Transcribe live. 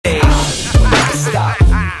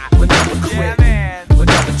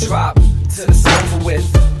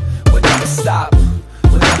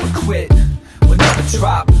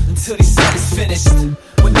until he said it's finished.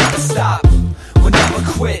 We'll never stop, we'll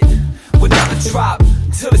never quit, we'll never drop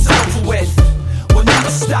till it's over with. We'll never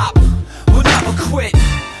stop, we'll never quit,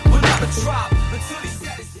 we'll never drop until he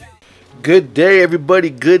said it's finished. Good day, everybody.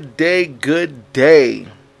 Good day, good day.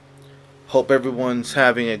 Hope everyone's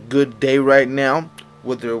having a good day right now.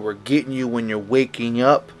 Whether we're getting you when you're waking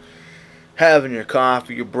up, having your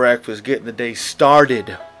coffee, your breakfast, getting the day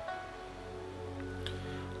started,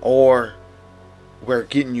 or we're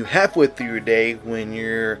getting you halfway through your day when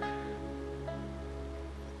you're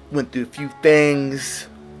went through a few things,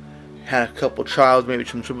 had a couple trials, maybe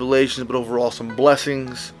some tribulations, but overall some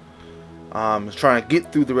blessings. Trying to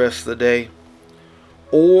get through the rest of the day,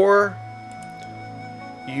 or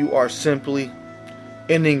you are simply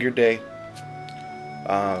ending your day,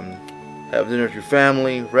 having dinner with your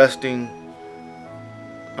family, resting,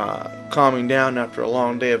 calming down after a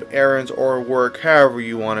long day of errands or work, however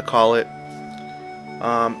you want to call it.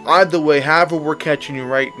 Either way, however we're catching you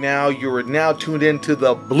right now, you are now tuned into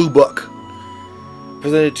the Blue Book,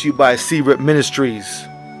 presented to you by Seabrook Ministries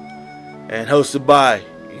and hosted by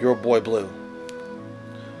your boy Blue.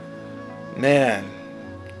 Man,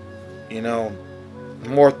 you know,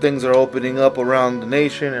 more things are opening up around the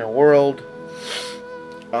nation and world.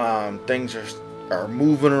 Things are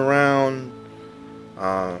moving around.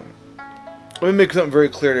 Let me make something very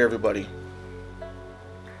clear to everybody.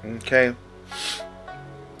 Okay?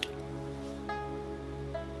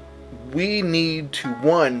 We need to,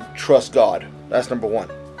 one, trust God. That's number one.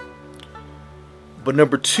 But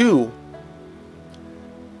number two,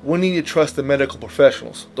 we need to trust the medical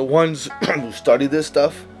professionals. The ones who study this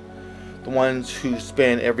stuff. The ones who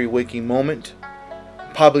spend every waking moment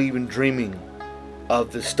probably even dreaming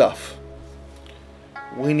of this stuff.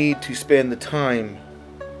 We need to spend the time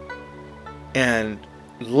and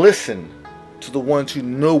listen to the ones who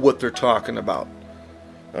know what they're talking about.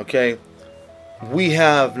 Okay? We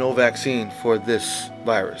have no vaccine for this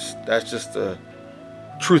virus. That's just the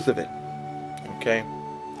truth of it. Okay?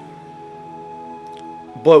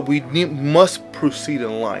 But we must proceed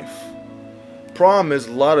in life. Problem is,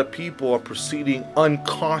 a lot of people are proceeding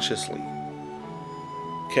unconsciously.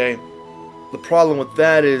 Okay? The problem with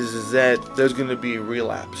that is that there's going to be a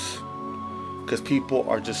relapse. Because people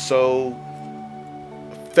are just so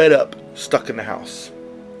fed up, stuck in the house.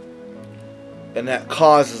 And that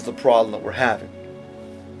causes the problem that we're having.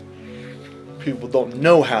 People don't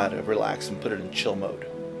know how to relax and put it in chill mode.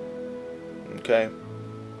 Okay?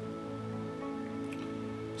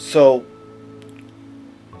 So,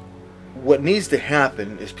 what needs to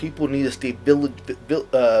happen is people need to stay diligent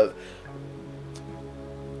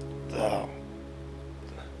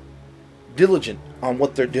on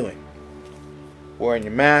what they're doing. Wearing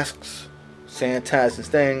your masks, sanitizing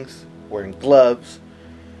things, wearing gloves,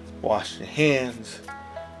 washing your hands.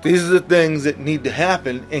 These are the things that need to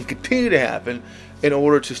happen and continue to happen in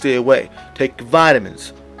order to stay away. Take your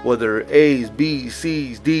vitamins, whether A's, B's,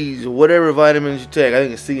 C's, D's, or whatever vitamins you take. I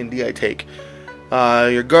think it's C and D I take.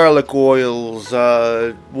 Your garlic oils,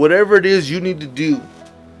 whatever it is you need to do,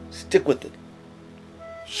 stick with it.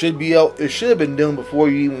 It should have been done before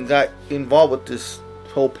you even got involved with this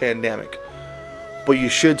whole pandemic. But you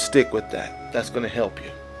should stick with that. That's going to help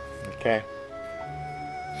you. Okay?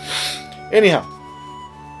 Anyhow,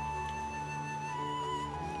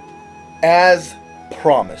 as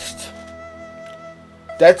promised,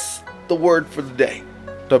 that's the word for the day,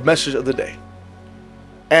 the message of the day.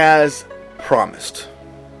 As promised.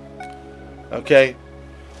 Okay?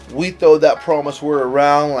 We throw that promise word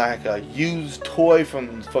around like a used toy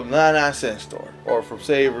from the 99-cent store, or from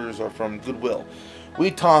Savers, or from Goodwill.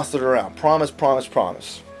 We toss it around. Promise, promise,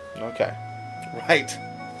 promise. Okay. Right.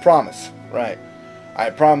 Promise. Right. I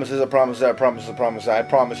promise this, I promise that, I promise, I promise that, I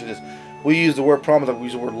promise you this. We use the word promise like we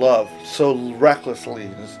use the word love so recklessly.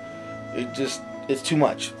 It's too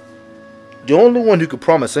much. The only one who can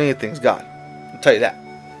promise anything is God. I'll tell you that.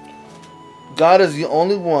 God is the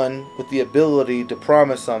only one with the ability to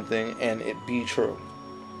promise something and it be true.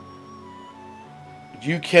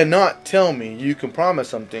 You cannot tell me you can promise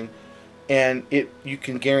something and you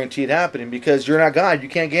can guarantee it happening, because you're not God. You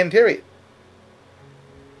can't guarantee it.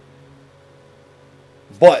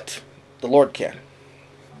 But the Lord can.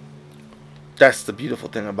 That's the beautiful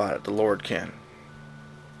thing about it. The Lord can.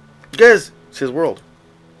 Because it's His world.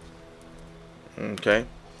 Okay.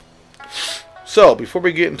 So, before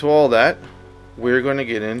we get into all that, we're going to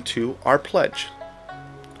get into our pledge.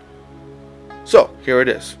 So, here it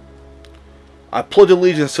is. I pledge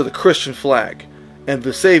allegiance to the Christian flag and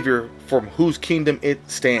the Savior from whose kingdom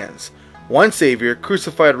it stands. One Savior,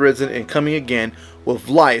 crucified, risen, and coming again with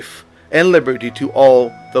life and liberty to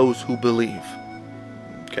all those who believe.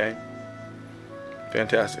 Okay?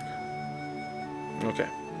 Fantastic. Okay.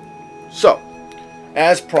 So,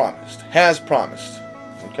 as promised,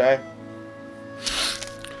 okay?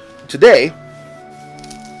 Today,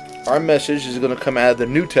 our message is going to come out of the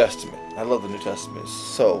New Testament. I love the New Testament.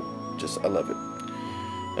 I love it.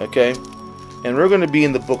 Okay? And we're going to be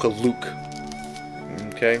in the book of Luke.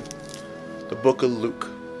 Okay? The book of Luke.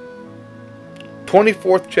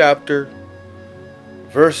 24th chapter,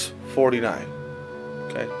 verse 49.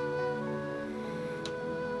 Okay?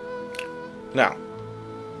 Now,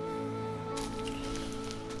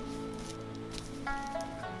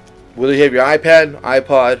 whether you have your iPad,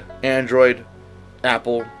 iPod, Android,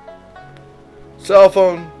 Apple, cell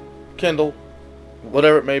phone, Kindle,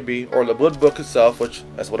 whatever it may be, or the Wood book itself, which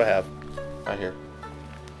that's what I have right here.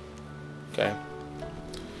 Okay.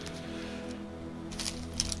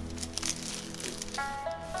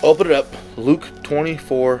 Open it up, Luke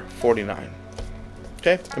 24:49.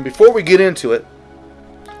 Okay? And before we get into it,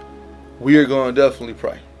 we are going to definitely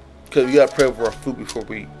pray. Because we got to pray over our food before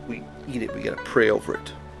we eat it. We got to pray over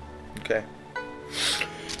it. Okay?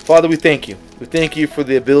 Father, we thank you. We thank you for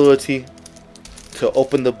the ability to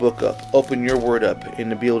open the book up, open your word up, and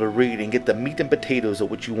to be able to read and get the meat and potatoes of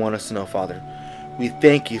what you want us to know, Father. We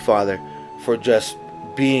thank you, Father, for just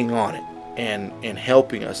being on it and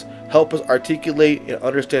helping us. Help us articulate and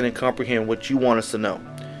understand and comprehend what you want us to know.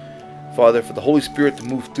 Father, for the Holy Spirit to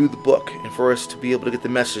move through the book and for us to be able to get the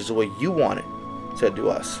message the way you want it said to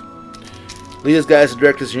us. Lead us, guys, and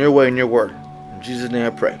direct us in your way and your word. In Jesus' name I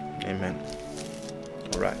pray. Amen.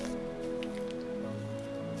 All right.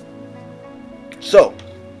 So,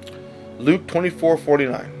 Luke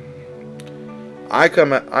 24:49. I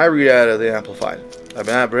read out of the Amplified. I've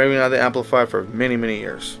been reading out of the Amplified for many, many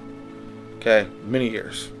years. Okay, many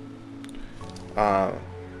years.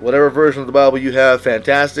 Whatever version of the Bible you have,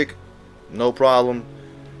 fantastic. No problem.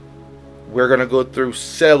 We're going to go through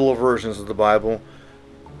several versions of the Bible.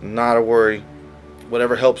 Not a worry.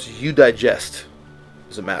 Whatever helps you digest,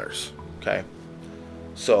 as it matters. Okay.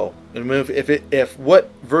 So, if what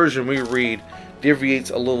version we read deviates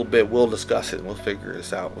a little bit, we'll discuss it and we'll figure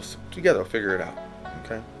this out. Together we'll figure it out.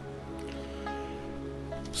 Okay.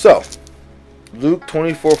 So, Luke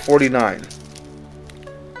 24:49.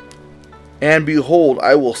 And behold,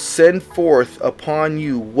 I will send forth upon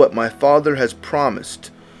you what my Father has promised,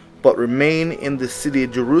 but remain in the city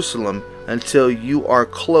of Jerusalem until you are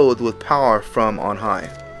clothed with power from on high.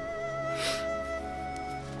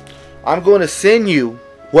 I'm going to send you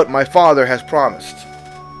what my Father has promised.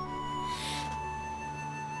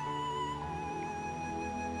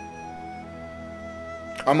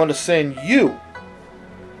 I'm going to send you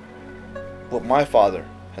what my Father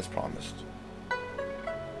has promised.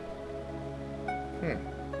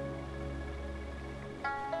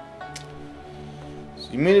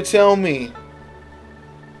 So you mean to tell me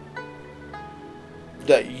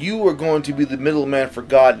that you are going to be the middleman for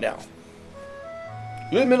God now?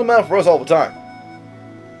 You're the middleman for us all the time.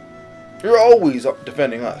 You're always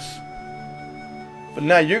defending us. But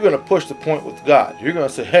now you're going to push the point with God. You're going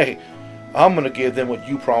to say, hey, I'm going to give them what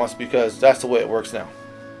you promised because that's the way it works now.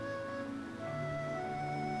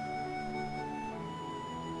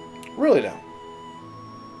 Really now.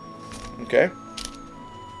 Okay.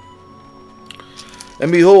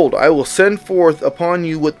 And behold, I will send forth upon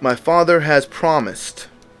you what my Father has promised.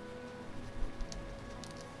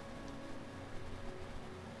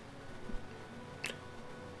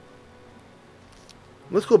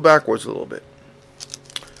 Let's go backwards a little bit.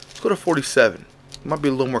 Let's go to 47. There might be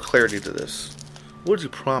a little more clarity to this. What is he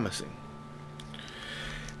promising?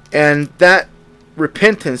 And that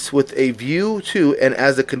repentance with a view to and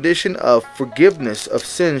as a condition of forgiveness of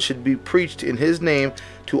sins should be preached in his name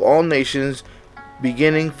to all nations,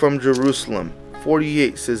 beginning from Jerusalem.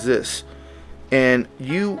 48 says this, and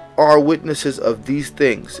you are witnesses of these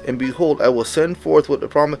things. And behold, I will send forth what the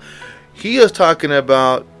promise. He is talking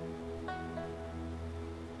about.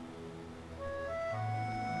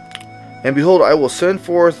 And behold, I will send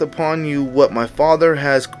forth upon you what my Father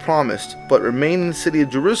has promised, but remain in the city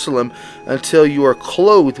of Jerusalem until you are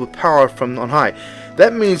clothed with power from on high.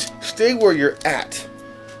 That means stay where you're at.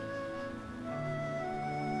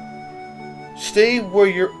 Stay where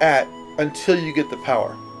you're at until you get the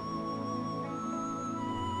power.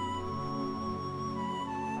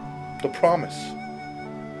 The promise.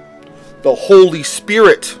 The Holy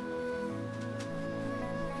Spirit.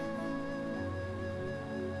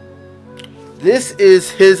 This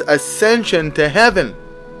is his ascension to heaven.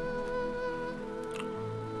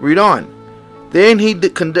 Read on. Then he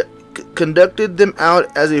conducted conducted them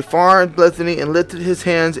out as a far blessing and lifted his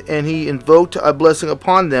hands, and he invoked a blessing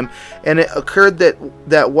upon them. And it occurred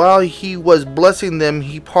that while he was blessing them,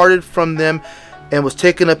 he parted from them and was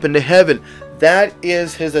taken up into heaven. That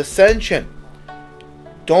is his ascension.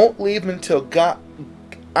 Don't leave until God,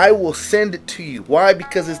 I will send it to you. Why?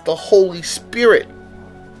 Because it's the Holy Spirit.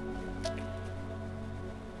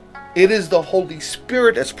 It is the Holy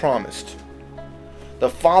Spirit that's promised. The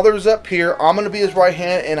Father's up here. I'm going to be his right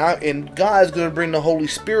hand, and God is going to bring the Holy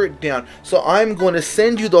Spirit down. So I'm going to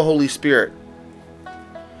send you the Holy Spirit,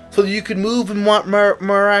 so that you can move in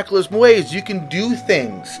miraculous ways. You can do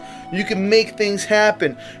things. You can make things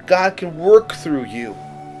happen. God can work through you.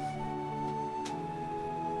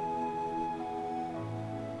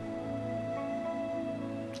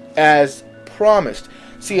 As promised.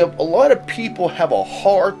 See, a lot of people have a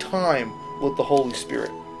hard time with the Holy Spirit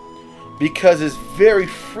because it's very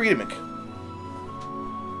freemic.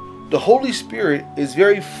 The Holy Spirit is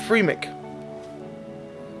very freemic.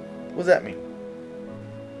 What does that mean?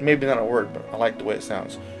 Maybe not a word, but I like the way it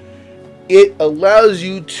sounds. It allows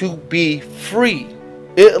you to be free.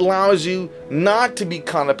 It allows you not to be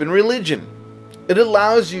caught up in religion. It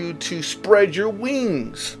allows you to spread your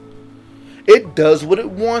wings. It does what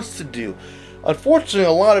it wants to do. Unfortunately,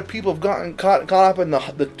 a lot of people have gotten caught up in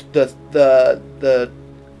the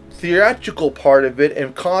theatrical part of it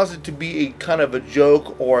and caused it to be a kind of a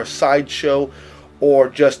joke or a sideshow or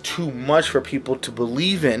just too much for people to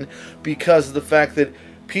believe in, because of the fact that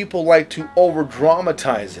people like to over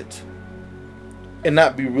dramatize it and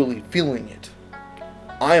not be really feeling it.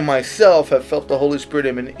 I myself have felt the Holy Spirit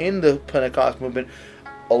in the Pentecost movement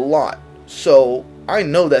a lot, so I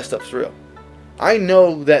know that stuff's real. I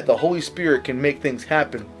know that the Holy Spirit can make things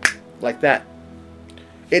happen like that.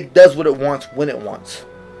 It does what it wants when it wants.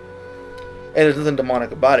 And there's nothing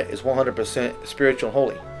demonic about it. It's 100% spiritual and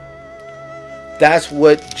holy. That's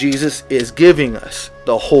what Jesus is giving us.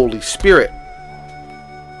 The Holy Spirit.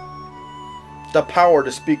 The power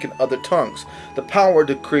to speak in other tongues. The power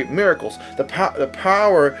to create miracles. The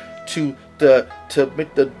power to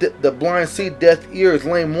make the blind see, deaf ears,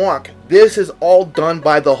 lame walk. This is all done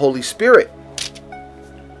by the Holy Spirit.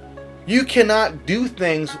 You cannot do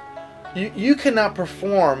things, you cannot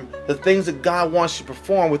perform the things that God wants you to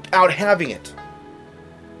perform without having it.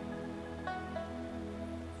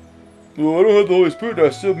 Well, I don't have the Holy Spirit, I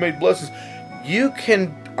still made blessings. You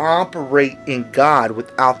can operate in God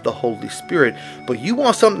without the Holy Spirit, but you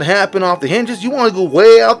want something to happen off the hinges? You want to go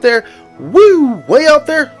way out there? Woo! Way out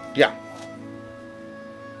there? Yeah.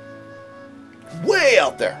 Way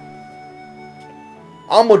out there.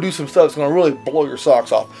 I'm going to do some stuff that's going to really blow your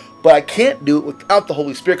socks off. But I can't do it without the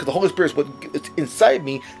Holy Spirit, because the Holy Spirit is what's inside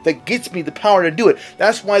me that gets me the power to do it.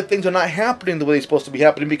 That's why things are not happening the way they're supposed to be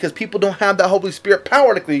happening, because people don't have that Holy Spirit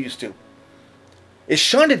power like they used to. It's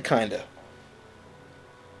shunted, kind of.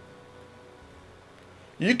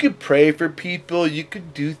 You could pray for people. You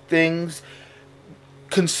could do things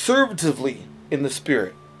conservatively in the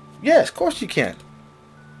Spirit. Yes, of course you can.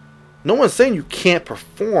 No one's saying you can't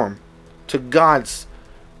perform to God's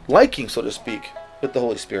liking, so to speak, with the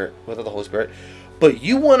Holy Spirit, but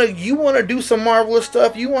you want to do some marvelous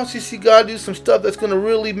stuff. You want to see God do some stuff that's going to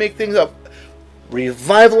really make things up.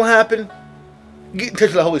 Revival happen. Get in touch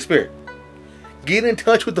with the Holy Spirit. Get in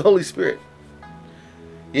touch with the Holy Spirit.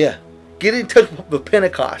 Yeah, get in touch with the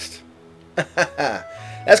Pentecost.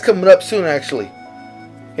 That's coming up soon, actually.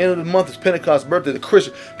 End of the month is Pentecost birthday. The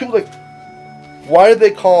Christian people are like, why do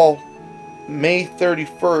they call May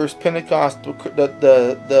 31st Pentecost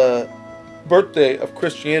the birthday of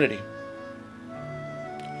Christianity?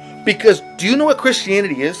 Because do you know what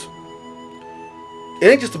Christianity is? It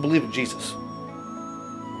ain't just to believe in Jesus,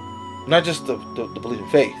 not just to believe in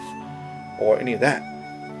faith or any of that.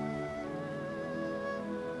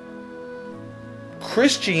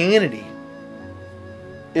 Christianity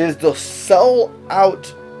is the sell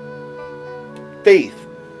out faith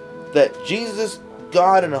that Jesus,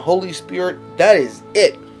 God, and the Holy Spirit, that is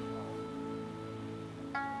it.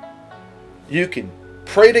 You can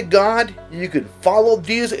pray to God, you can follow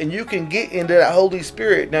Jesus, and you can get into that Holy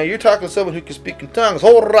Spirit. Now, you're talking to someone who can speak in tongues.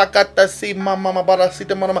 I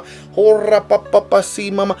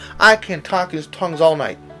can talk in tongues all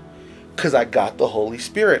night because I got the Holy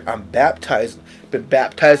Spirit. I'm baptized, been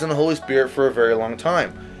baptized in the Holy Spirit for a very long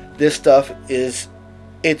time. This stuff it's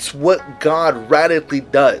what God radically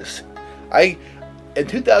does. In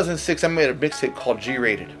 2006, I made a mixtape called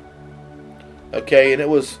G-Rated. Okay, and it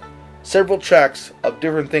was several tracks of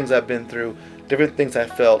different things I've been through, different things I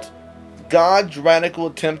felt. God's radical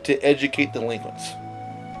attempt to educate delinquents.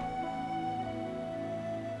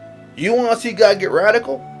 You want to see God get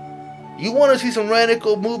radical? You want to see some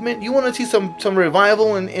radical movement? You want to see some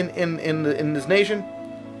revival in this nation?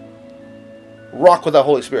 Rock with the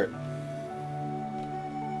Holy Spirit.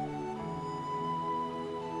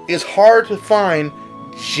 It's hard to find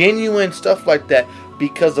genuine stuff like that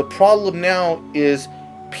because the problem now is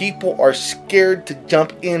people are scared to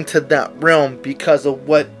jump into that realm because of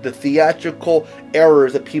what the theatrical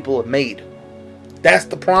errors that people have made. That's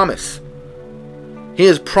the promise. He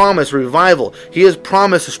has promised revival. He has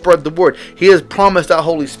promised to spread the word. He has promised that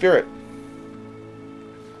Holy Spirit.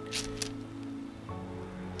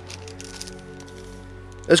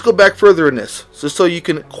 Let's go back further in this, just so you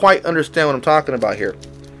can quite understand what I'm talking about here.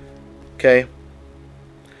 Okay.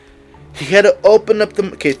 He had to open up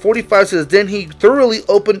the... Okay, 45 says, then he thoroughly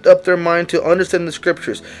opened up their mind to understand the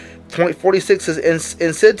scriptures. 46 says,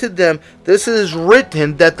 and said to them, this is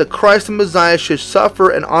written that the Christ and Messiah should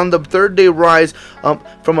suffer and on the third day rise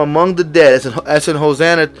from among the dead, as in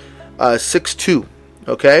Hosanna 6:2.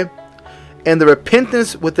 Okay? And the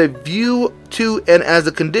repentance with a view to and as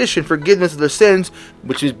a condition forgiveness of their sins,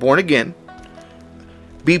 which is born again,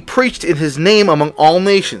 be preached in his name among all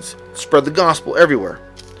nations. Spread the gospel everywhere.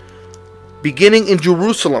 Beginning in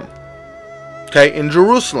Jerusalem. Okay, in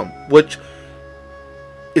Jerusalem, which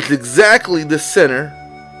is exactly the center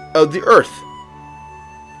of the earth,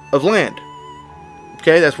 of land.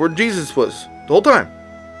 Okay, that's where Jesus was the whole time.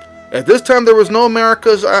 At this time, there was no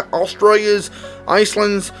Americas, Australias,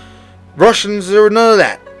 Icelands, Russians. There was none of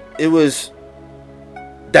that. It was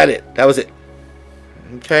that was it.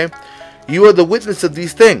 Okay, you are the witness of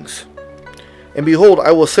these things. And behold,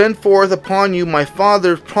 I will send forth upon you my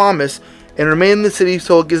Father's promise, and remain in the city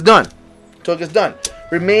till it gets done. Till it gets done.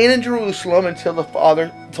 Remain in Jerusalem until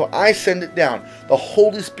I send it down. The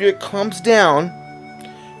Holy Spirit comes down,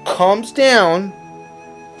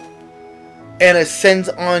 and ascends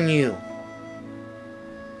on you.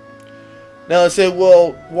 Now let's say,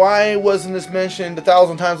 well, why wasn't this mentioned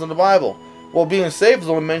 1,000 times in the Bible? Well, being saved is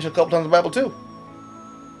only mentioned a couple times in the Bible too.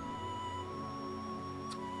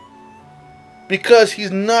 Because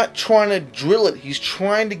he's not trying to drill it. He's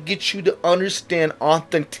trying to get you to understand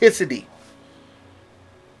authenticity.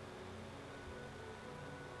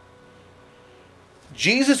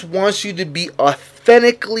 Jesus wants you to be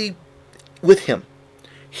authentically with him.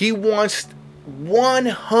 He wants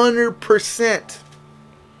 100%.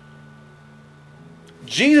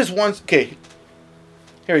 Jesus wants... Okay,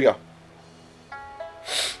 here we go.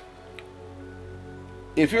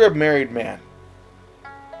 If you're a married man,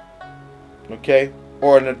 okay,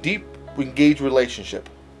 or in a deep engaged relationship,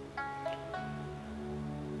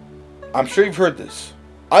 I'm sure you've heard this.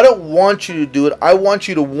 I don't want you to do it. I want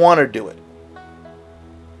you to want to do it.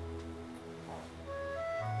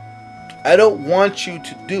 I don't want you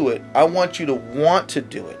to do it. I want you to want to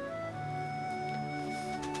do it.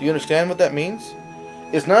 Do you understand what that means?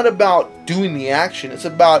 It's not about doing the action. It's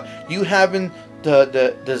about you having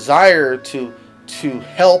the desire to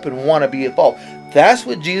help and want to be involved. That's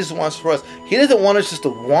what Jesus wants for us. He doesn't want us just to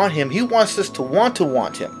want him. He wants us to want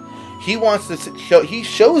him. He wants us to show. He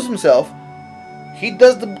shows himself. He's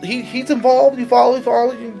involved. You follow.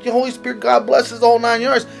 The Holy Spirit, God blesses the whole 9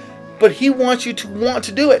 yards. But he wants you to want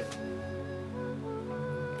to do it.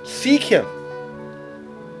 Seek him.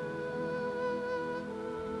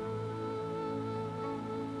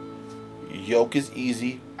 Yoke is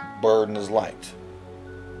easy, burden is light.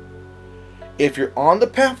 If you're on the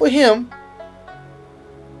path with him,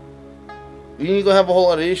 you ain't gonna have a whole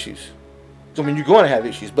lot of issues. I mean, you're going to have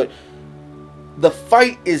issues, but the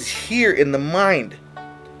fight is here in the mind.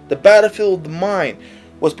 The battlefield of the mind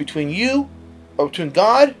was between you, or between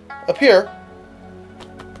God up here,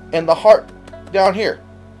 and the heart down here.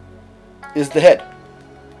 Is the head.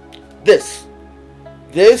 This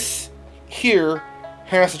here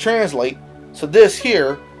has to translate, so this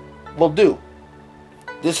here will do.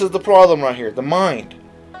 This is the problem right here, the mind.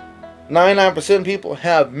 99% of people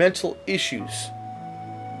have mental issues.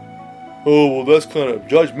 Oh, well, that's kind of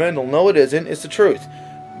judgmental. No, it isn't. It's the truth.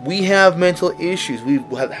 We have mental issues.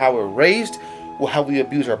 How we're raised, how we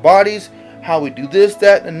abuse our bodies, how we do this,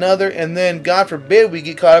 that, and another, and then, God forbid, we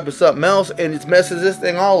get caught up in something else, and it messes this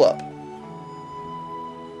thing all up.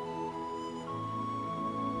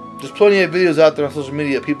 There's plenty of videos out there on social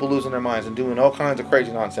media of people losing their minds and doing all kinds of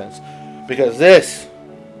crazy nonsense. Because this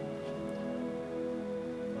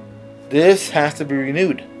has to be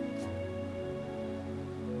renewed.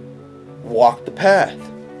 Walk the path.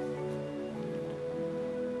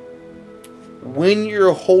 When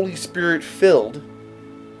you're Holy Spirit filled,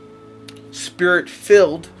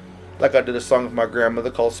 like I did a song with my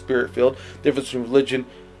grandmother called Spirit Filled, difference between religion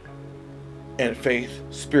and faith,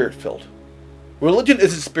 Spirit filled. Religion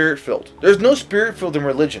isn't spirit-filled. There's no spirit-filled in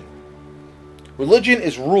religion. Religion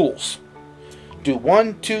is rules. Do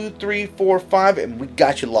 1, 2, 3, 4, 5, and we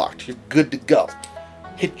got you locked. You're good to go.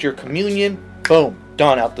 Hit your communion, boom,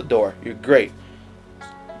 done, out the door. You're great.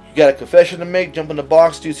 You got a confession to make, jump in the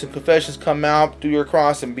box, do some confessions, come out, do your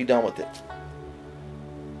cross, and be done with it.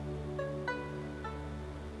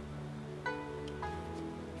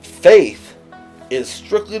 Faith is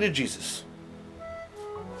strictly to Jesus.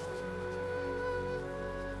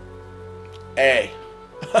 Hey,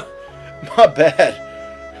 my bad.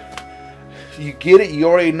 You get it? You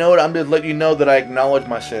already know it. I'm just letting you know that I acknowledge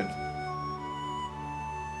my sin.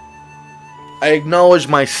 I acknowledge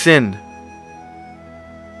my sin.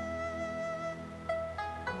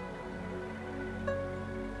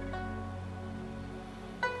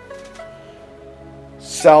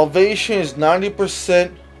 Salvation is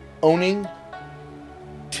 90% owning,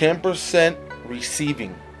 10%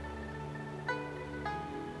 receiving.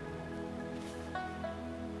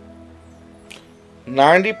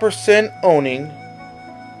 %90 owning,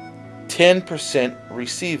 10%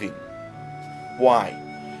 receiving. Why?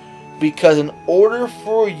 Because in order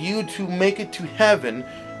for you to make it to heaven,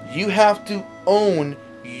 you have to own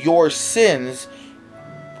your sins,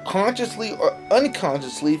 consciously or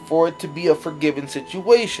unconsciously, for it to be a forgiven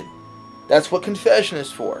situation. That's what confession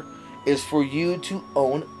is for. Is for you to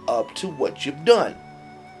own up to what you've done.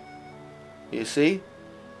 You see?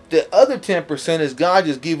 The other 10% is God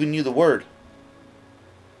just giving you the word.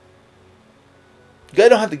 God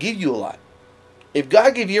don't have to give you a lot. If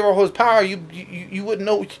God gave you all His power, you wouldn't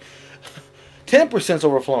know. 10% is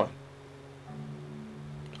overflowing.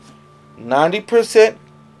 90%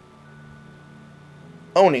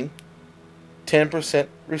 owning, 10%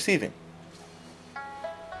 receiving.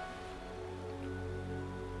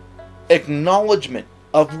 Acknowledgement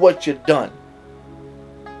of what you've done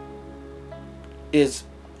is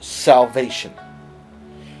salvation.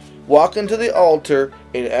 Walking to the altar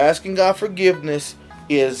and asking God forgiveness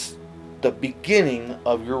is the beginning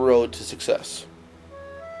of your road to success.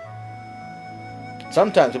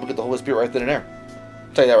 Sometimes people get the Holy Spirit right then and there.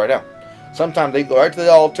 I'll tell you that right now. Sometimes they go right to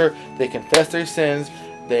the altar, they confess their sins,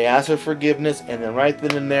 they ask for forgiveness, and then right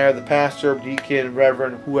then and there, the pastor, deacon,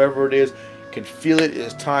 reverend, whoever it is, can feel it.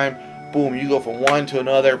 It's time. Boom, you go from one to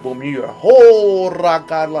another. Boom, you are whole. You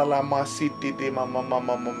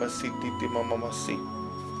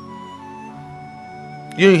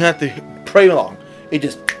don't even have to pray long. It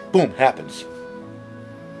just, boom, happens.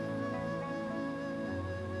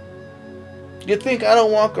 You think I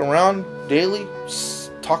don't walk around daily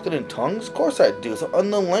talking in tongues? Of course I do. It's an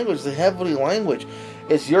unknown language. It's a heavenly language.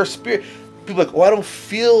 It's your spirit. People are like, I don't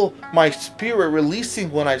feel my spirit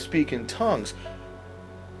releasing when I speak in tongues.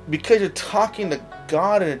 Because you're talking to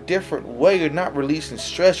God in a different way. You're not releasing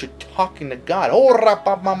stress. You're talking to God.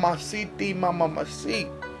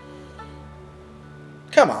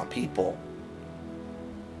 Come on, people.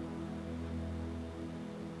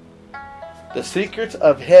 The secrets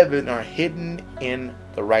of heaven are hidden in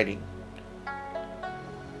the writing.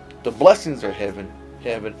 The blessings are heaven,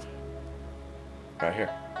 right here.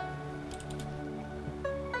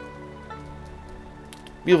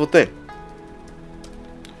 Beautiful thing.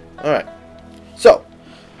 Alright. So,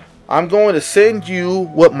 I'm going to send you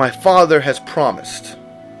what my Father has promised.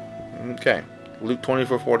 Okay. Luke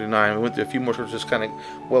 24:49. We went through a few more scriptures, kind of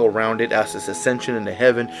well-rounded. As his ascension into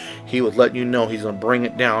heaven, he would let you know he's going to bring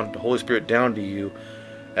it down, the Holy Spirit down to you,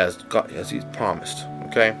 as he's promised.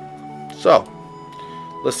 Okay? So,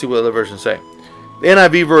 let's see what other versions say. The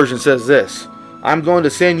NIV version says this: I'm going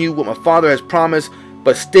to send you what my Father has promised,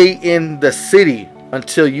 but stay in the city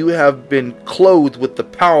until you have been clothed with the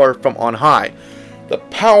power from on high. The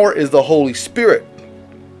power is the Holy Spirit.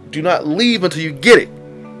 Do not leave until you get it.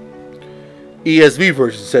 ESV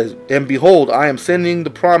version says, and behold, I am sending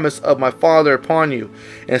the promise of my Father upon you,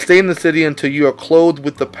 and stay in the city until you are clothed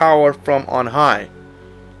with the power from on high.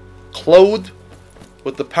 Clothed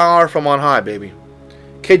with the power from on high, baby.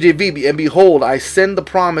 KJV, and behold, I send the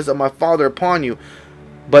promise of my Father upon you,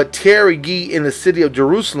 but tarry ye in the city of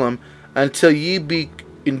Jerusalem until ye be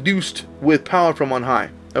induced with power from on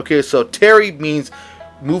high. Okay, so tarry means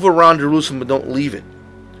move around Jerusalem, but don't leave it.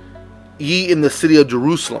 Ye in the city of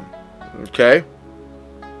Jerusalem. Okay.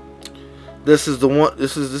 This is the one.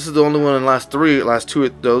 This is the only one in the last two.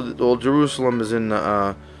 The old Jerusalem is in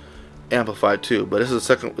the Amplified too, but this is the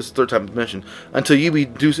second. This is the third time it's mentioned. Until you be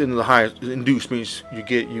induced into the highest. Induced means you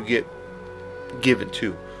get given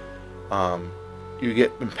to. You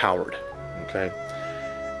get empowered. Okay.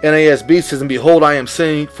 NASB says, and behold, I am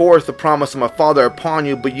sending forth the promise of my Father upon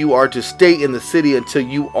you, but you are to stay in the city until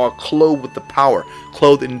you are clothed with the power.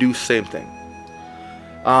 Clothed, induced, same thing.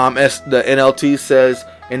 As the NLT says,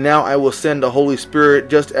 and now I will send the Holy Spirit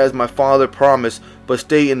just as my Father promised, but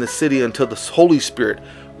stay in the city until the Holy Spirit.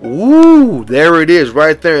 Woo! There it is,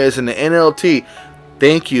 right there. It's in the NLT.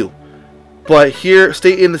 Thank you. But here,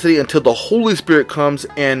 stay in the city until the Holy Spirit comes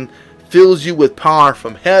and fills you with power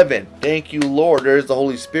from heaven. Thank you, Lord. There's the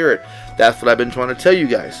Holy Spirit. That's what I've been trying to tell you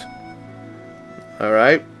guys. All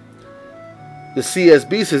right. The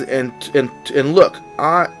CSB says, and look,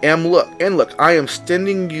 I am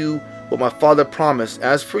sending you what my Father promised.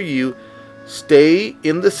 As for you, stay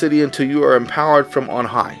in the city until you are empowered from on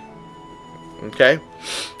high. Okay?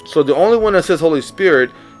 So the only one that says Holy Spirit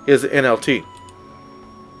is the NLT.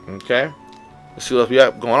 Okay? Let's see what we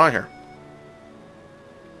have going on here.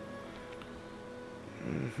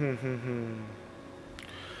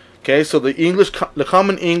 Okay, so the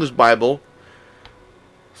Common English Bible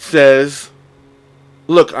says,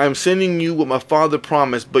 look, I am sending you what my Father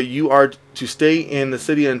promised, but you are to stay in the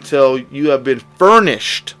city until you have been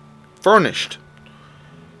furnished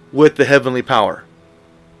with the heavenly power.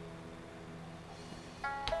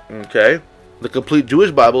 Okay, the Complete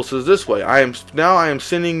Jewish Bible says this way: I am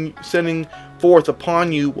sending forth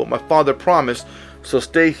upon you what my Father promised. So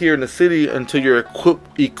stay here in the city until you're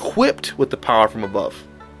equipped with the power from above.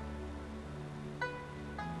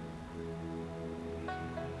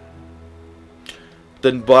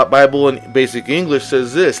 The Bible in Basic English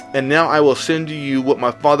says this: and now I will send to you what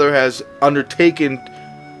my Father has undertaken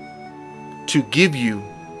to give you,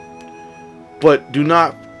 but do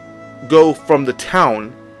not go from the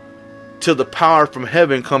town till the power from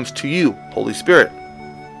heaven comes to you, Holy Spirit.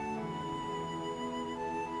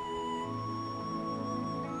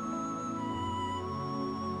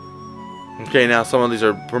 Okay, now some of these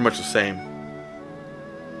are pretty much the same.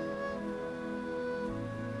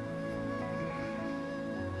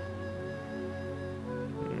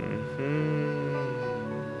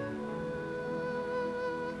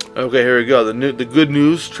 Okay, here we go. The Good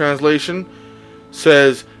News translation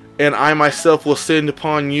says, and I myself will send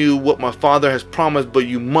upon you what my Father has promised, but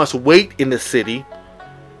you must wait in the city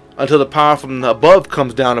until the power from above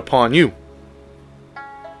comes down upon you.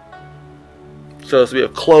 So we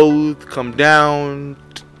have clothed, come down,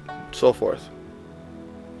 so forth.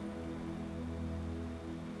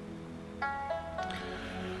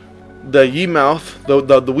 The Weymouth,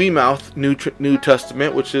 the Weymouth New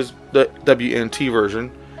Testament, which is the WNT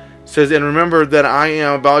version, says, and remember that I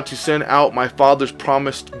am about to send out my Father's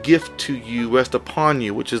promised gift to you, rest upon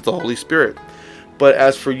you, which is the Holy Spirit. But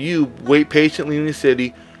as for you, wait patiently in the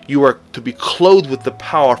city. You are to be clothed with the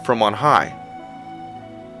power from on high.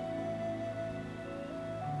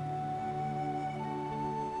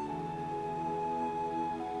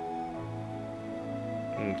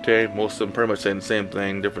 Okay, most of them pretty much saying the same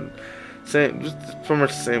thing, just pretty much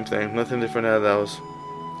the same thing, nothing different out of those.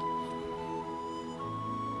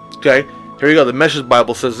 Okay, here we go. The Message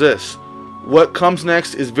Bible says this: what comes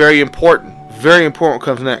next is very important. Very important what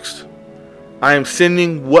comes next. I am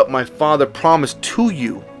sending what my Father promised to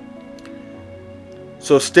you.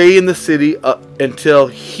 So stay in the city until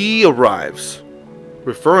He arrives,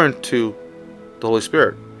 referring to the Holy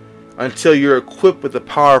Spirit, until you're equipped with the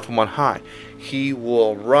power from on high. He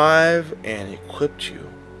will arrive and equip you.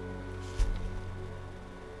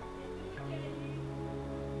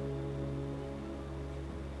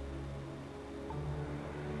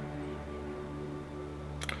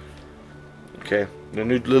 Okay, the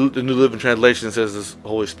New Living Translation says this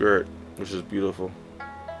Holy Spirit, which is beautiful.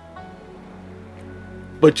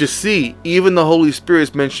 But you see, even the Holy Spirit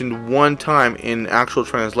is mentioned one time in actual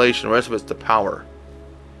translation. The rest of it's the power.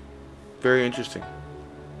 Very interesting.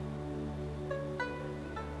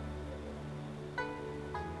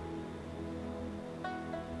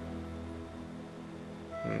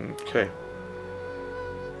 Okay.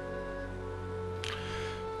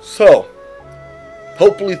 So,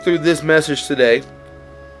 hopefully through this message today,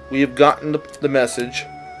 we have gotten the message,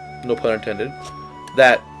 no pun intended,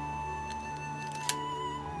 that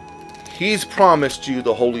He's promised you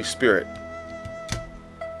the Holy Spirit.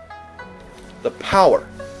 The power.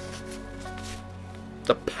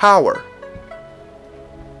 The power.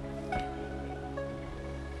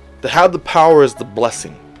 To have the power is the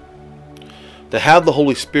blessing. To have the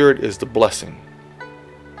Holy Spirit is the blessing.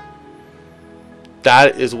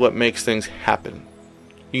 That is what makes things happen.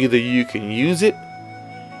 Either you can use it,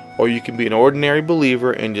 or you can be an ordinary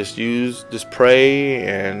believer and just pray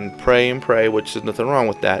and pray, which is nothing wrong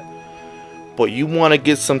with that. But you want to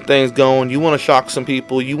get some things going, you want to shock some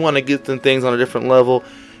people, you want to get some things on a different level,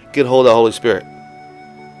 get hold of the Holy Spirit.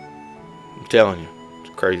 I'm telling you,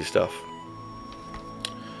 it's crazy stuff.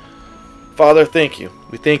 Father, thank you.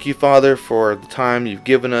 We thank you, Father, for the time you've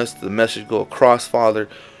given us, the message go across, Father.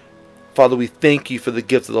 Father, we thank you for the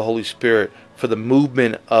gift of the Holy Spirit, for the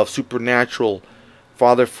movement of supernatural,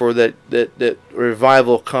 Father, for that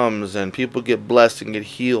revival comes and people get blessed and get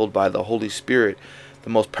healed by the Holy Spirit, the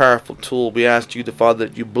most powerful tool. We ask you, Father,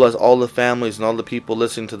 that you bless all the families and all the people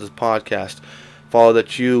listening to this podcast. Father,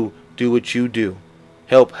 that you do what you do.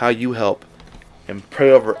 Help how you help. And pray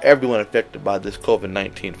over everyone affected by this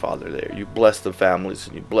COVID-19, Father, there. You bless the families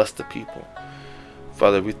and you bless the people.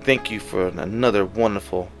 Father, we thank you for another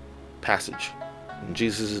wonderful passage. In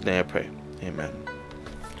Jesus' name I pray. Amen.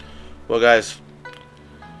 Well, guys,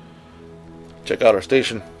 check out our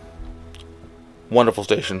station. Wonderful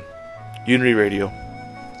station. Unity Radio.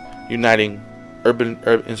 Uniting urban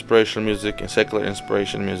inspirational music and secular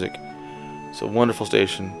inspiration music. It's a wonderful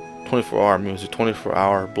station. 24-hour music,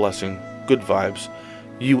 24-hour blessing, good vibes.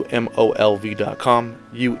 UMOLV.com.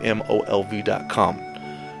 UMOLV.com.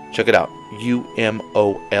 Check it out. UMOLV.com.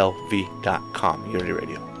 Unity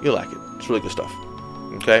Radio. You'll like it. It's really good stuff.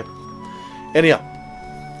 Okay? Anyhow.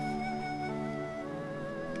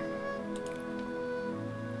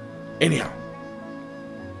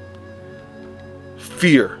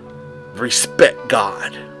 Fear. Respect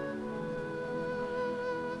God.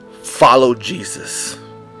 Follow Jesus.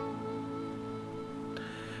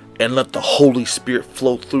 And let the Holy Spirit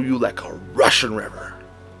flow through you like a rushing river.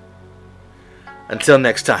 Until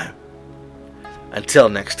next time. Until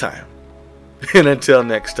next time. And until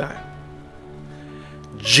next time.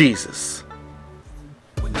 Jesus.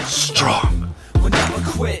 Strong. We'll never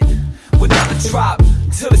quit. We'll never drop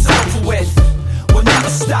till it's over with. We'll never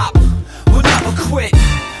stop. We'll never quit.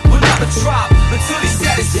 We'll never drop until he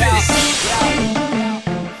said it's finished.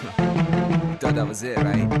 Thought that was it,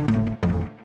 right?